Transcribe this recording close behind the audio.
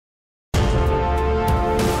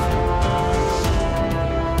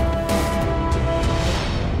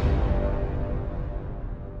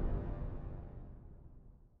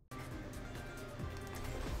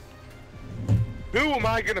am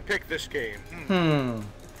I gonna pick this game? Hmm.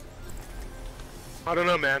 I don't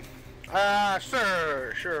know, man.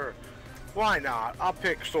 Sure. Why not? I'll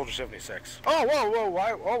pick Soldier 76. Oh, whoa.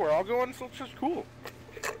 Why? Oh, we're all going Soldier. Cool.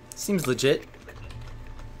 Seems legit.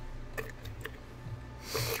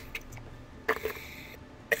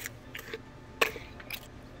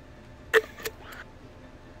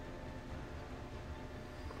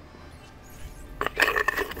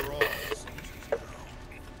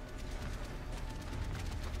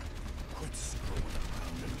 Quit screwing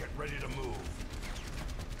around and get ready to move.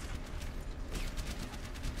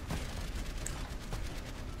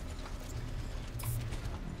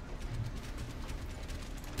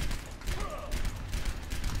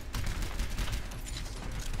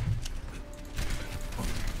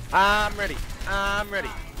 I'm ready.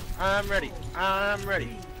 I'm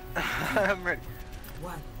ready.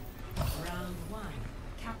 One. Round one.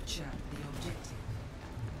 Capture the objective.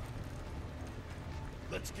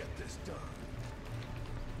 Let's get this done.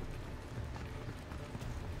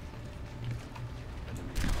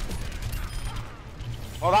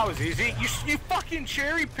 Oh, that was easy. You fucking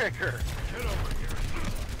cherry picker. Get over here.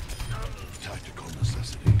 Tactical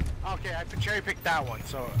necessity. Okay, I cherry picked that one,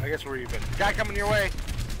 so I guess we're even. Guy coming your way.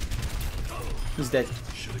 He's dead.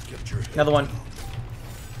 Should have kept your head Another one. down.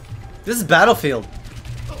 This is Battlefield.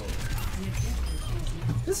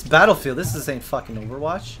 This is Battlefield. This ain't fucking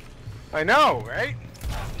Overwatch. I know, right?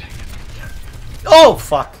 Oh,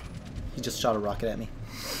 fuck. He just shot a rocket at me.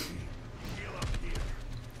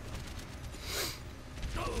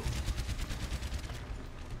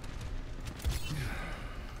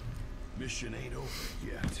 Mission ain't over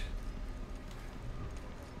yet.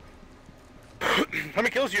 How many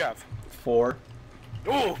kills you have? 4.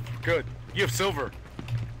 Oh, good. You have silver.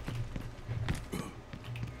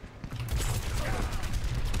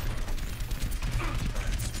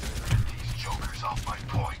 These jokers off my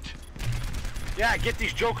point. Yeah, get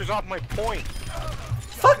these jokers off my point.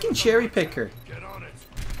 Fucking cherry picker. Get on it.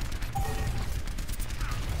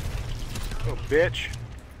 Oh, bitch.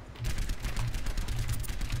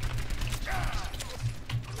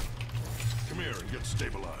 Come here and get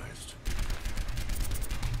stabilized.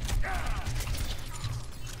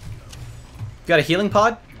 Got a healing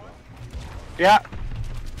pod? Yeah.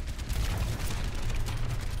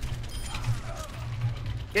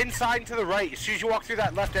 Inside and to the right. As soon as you walk through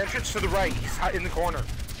that left entrance, to the right. He's in the corner.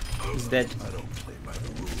 He's dead. I don't play by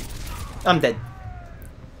the rules. I'm dead.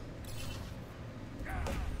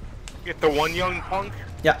 Get the one young punk.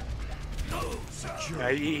 Yeah.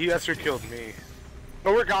 Yeah, he that's who killed me.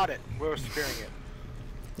 But we got it. We're securing it.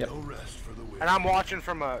 Yep. No rest for the wicked. And I'm watching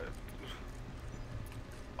from a...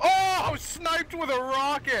 Oh, I was sniped with a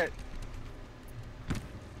rocket!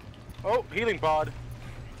 Oh, healing pod.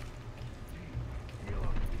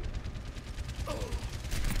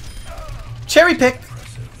 Cherry pick.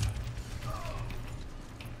 Impressive.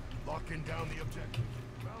 Locking down the objective.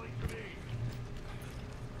 Rally to me.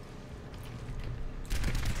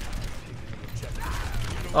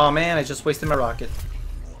 Oh man, I just wasted my rocket.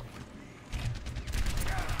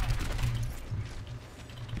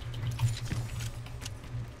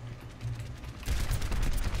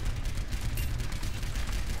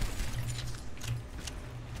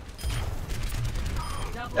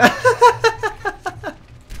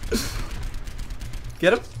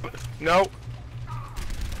 Get him? No.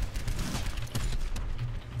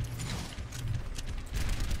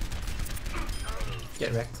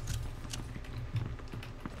 Get wrecked.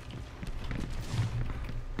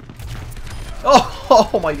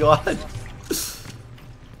 Oh my god.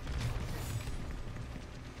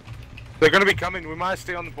 They're gonna be coming. We might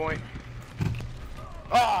stay on the point.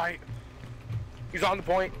 Oh, he's on the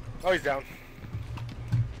point. Oh, he's down.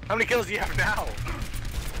 How many kills do you have now?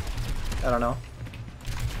 I don't know.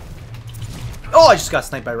 Oh, I just got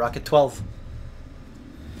sniped by a rocket. 12.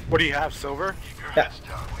 What do you have? Silver? Yeah.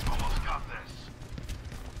 We've almost got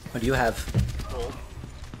this. What do you have? Gold.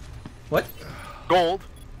 What? Gold.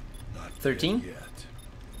 13? Yet.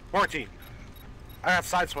 14. I got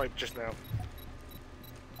sideswiped just now.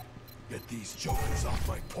 Get these jokers off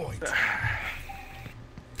my point.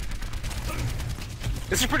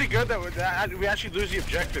 This is pretty good that we actually lose the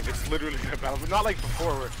objective. It's literally a battle, but not like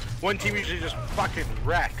before where one team usually just fucking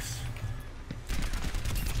wrecks.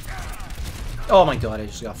 Oh my god, I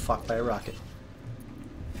just got fucked by a rocket.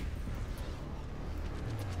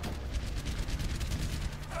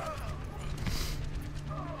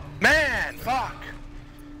 Man, fuck!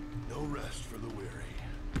 No rest for the weary.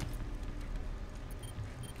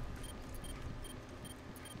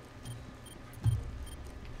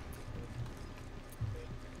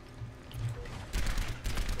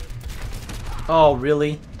 Oh,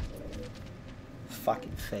 really?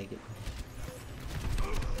 Fucking faggot.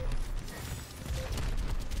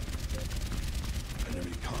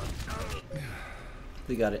 Enemy contact.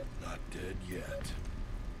 We got it. Not dead yet.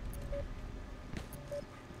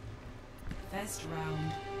 First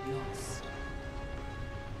round lost.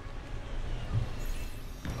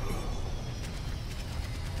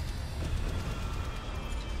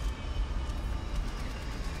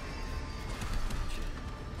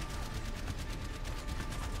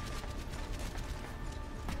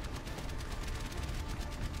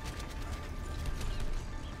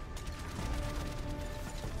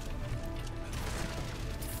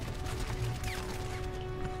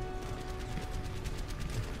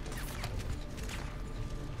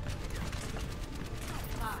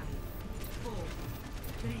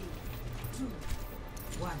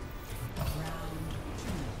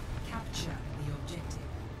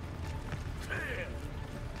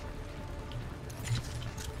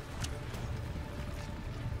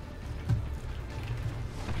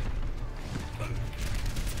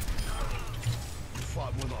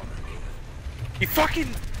 You fucking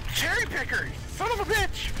cherry picker! Son of a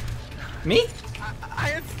bitch! Me? I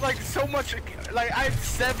had like so much, like I had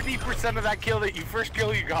 70% of that kill that you first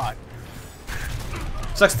kill you got.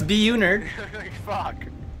 Sucks to be you, nerd. Like fuck.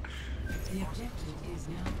 The objective is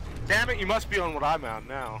now. Damn it, you must be on what I'm on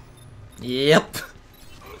now. Yep.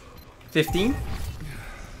 15?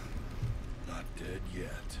 Not dead yet.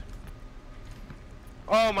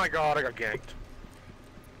 Oh my god, I got ganked.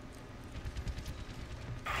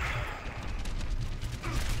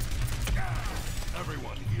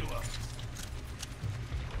 Everyone heal up.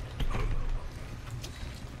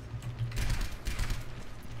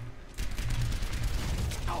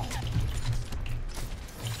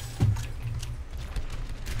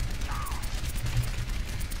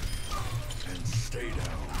 And stay down.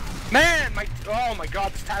 Man, oh my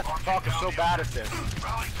god, this talk is so bad at this.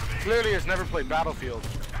 Clearly has never played Battlefield.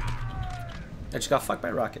 I just got fucked by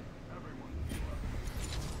a rocket.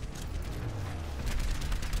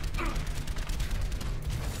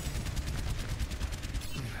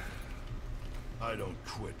 I don't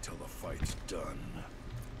quit till the fight's done.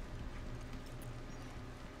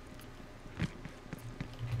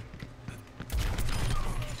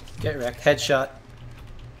 Get wrecked. Headshot.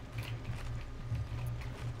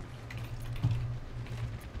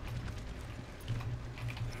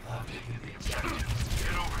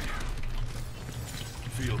 Get over here.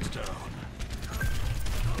 Field's down.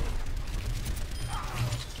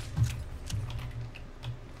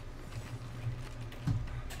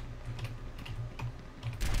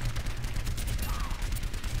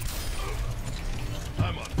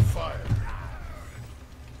 I'm on fire.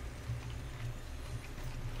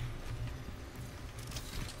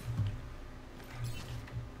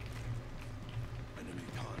 Enemy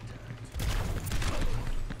contact.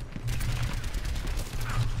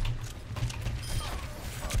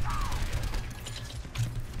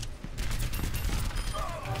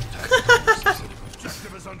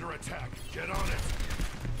 Objective is under attack. Get on it.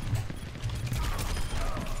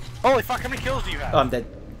 Holy fuck, how many kills do you have? Oh, I'm dead.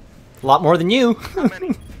 A lot more than you. How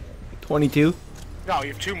many? 22. No, you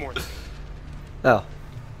have 2 more. Oh.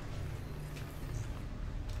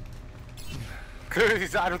 Clearly,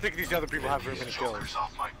 I don't think these other people have very many kills.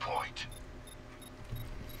 Off my point.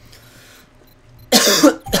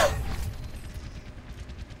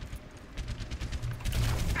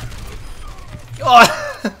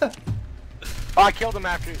 Oh, Oh, I killed him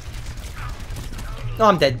after. no,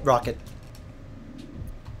 I'm dead. Rocket.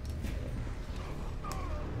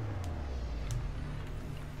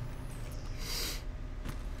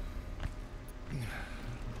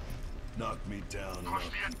 Knock me down and I'll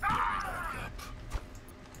keep getting back up.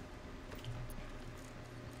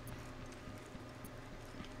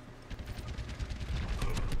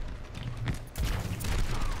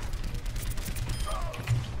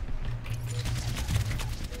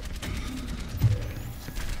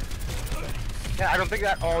 Yeah, I don't think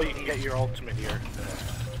that all you can get your ultimate here.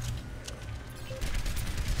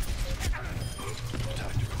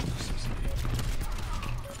 Tactical necessity.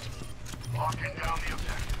 Locking down the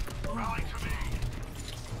objective. Rally to me.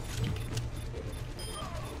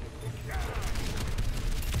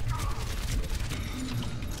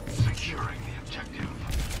 Securing the objective.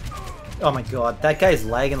 Oh my god, that guy's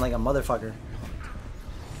lagging like a motherfucker.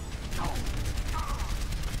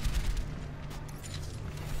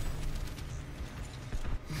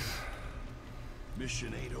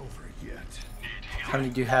 Mission ain't over yet. How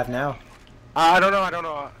many do you have now? I don't know, I don't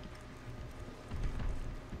know.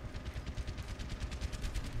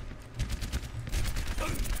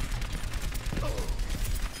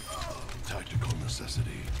 Tactical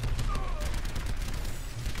necessity.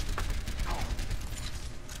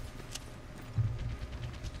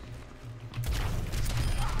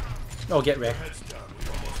 Oh, get wrecked. Heads down. We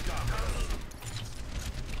almost got this.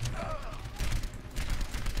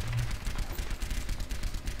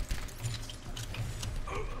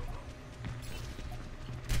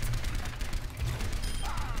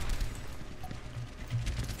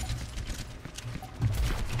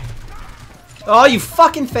 Oh, you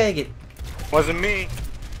fucking faggot. Wasn't me.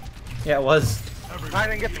 Yeah, it was. I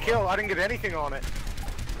didn't get the kill. I didn't get anything on it.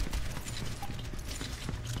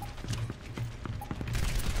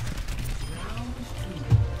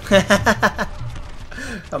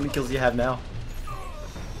 How many kills do you have now?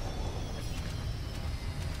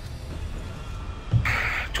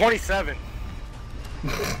 27.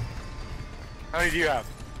 How many do you have?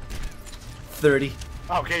 30.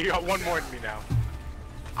 Okay, you got one more than me now.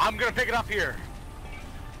 I'm gonna pick it up here.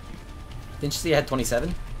 Didn't you say you had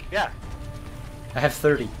 27? Yeah. I have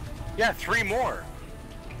 30. Yeah, 3 more.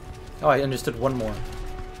 Oh, I understood one more.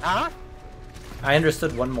 Huh? I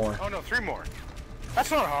understood one more. Oh no, 3 more. That's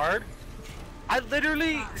not hard. I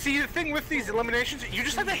literally see the thing with these eliminations. You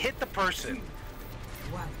just have to hit the person.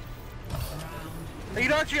 One. You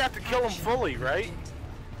don't actually have to kill them fully, right?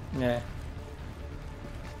 Yeah.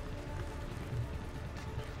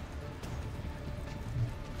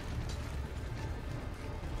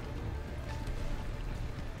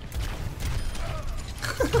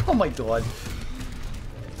 Oh my god.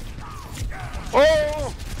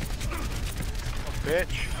 Oh!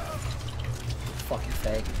 Bitch. Fucking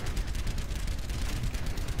fag.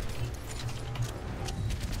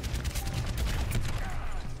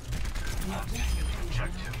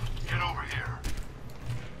 Objective. Get over here.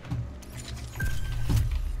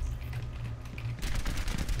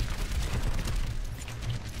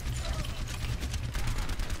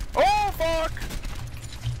 Oh, fuck!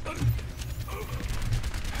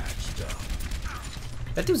 Patched up.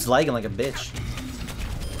 That dude's lagging like a bitch.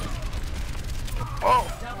 Oh!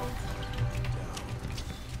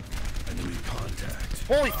 Enemy contact.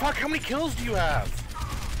 Holy fuck, how many kills do you have?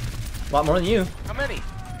 A lot more than you. How many?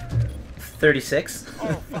 36.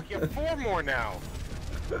 Oh, fuck, you have 4 more now.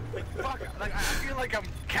 Like, fuck, like, I feel like I'm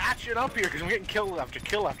catching up here because I'm getting kill after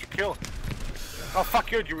kill after kill. Oh,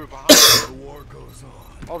 fuck you, you were behind. The war goes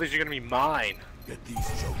on. All these are gonna be mine. Get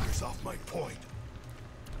these jokers off my point.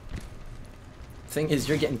 Thing is,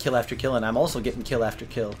 you're getting kill after kill, and I'm also getting kill after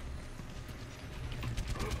kill.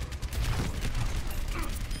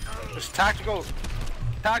 This tactical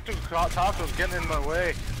tacos getting in my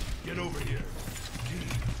way. Get over here.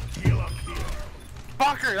 Heal up here.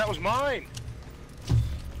 Fucker, that was mine.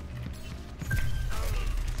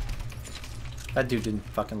 That dude didn't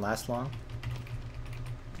fucking last long.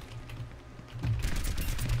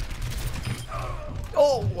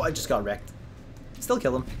 Oh, I just got wrecked. Still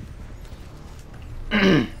kill him.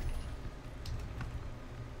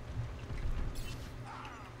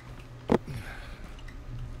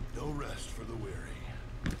 No rest for the weary.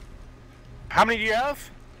 How many do you have?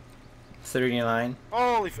 39.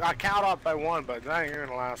 Holy, I count up by 1, but that ain't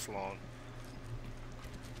gonna last long.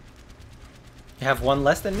 You have 1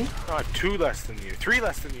 less than me? No, I have 2 less than you. 3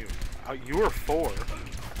 less than you. You were 4.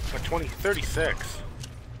 Like 36.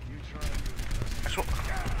 That's what.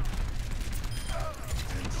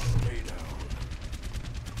 And stay down.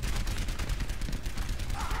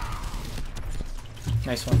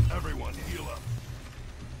 Nice one. Everyone heal up.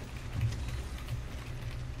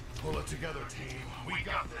 Pull it together, team. We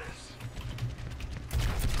got this.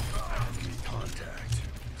 Enemy contact.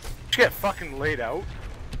 Did you get fucking laid out?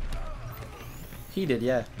 He did,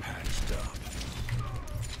 yeah. Patched up.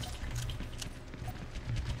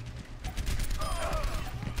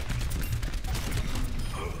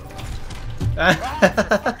 Oh, for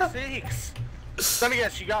fuck's sakes. Let me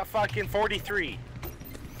guess, you got fucking 43.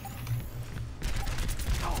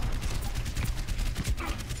 Oh.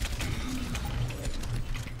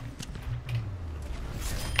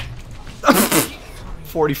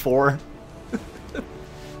 44.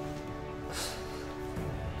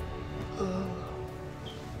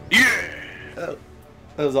 Yeah!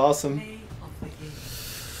 That was awesome. Play of the game.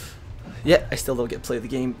 Yeah, I still don't get to play the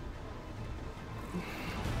game.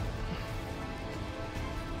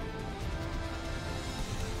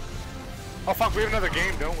 Oh fuck, we have another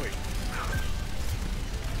game, don't we?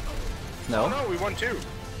 No? Oh no, we won 2.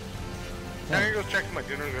 Now I'm gonna go check if my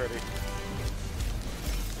dinner's ready.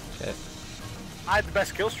 Shit. I had the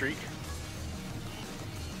best kill streak.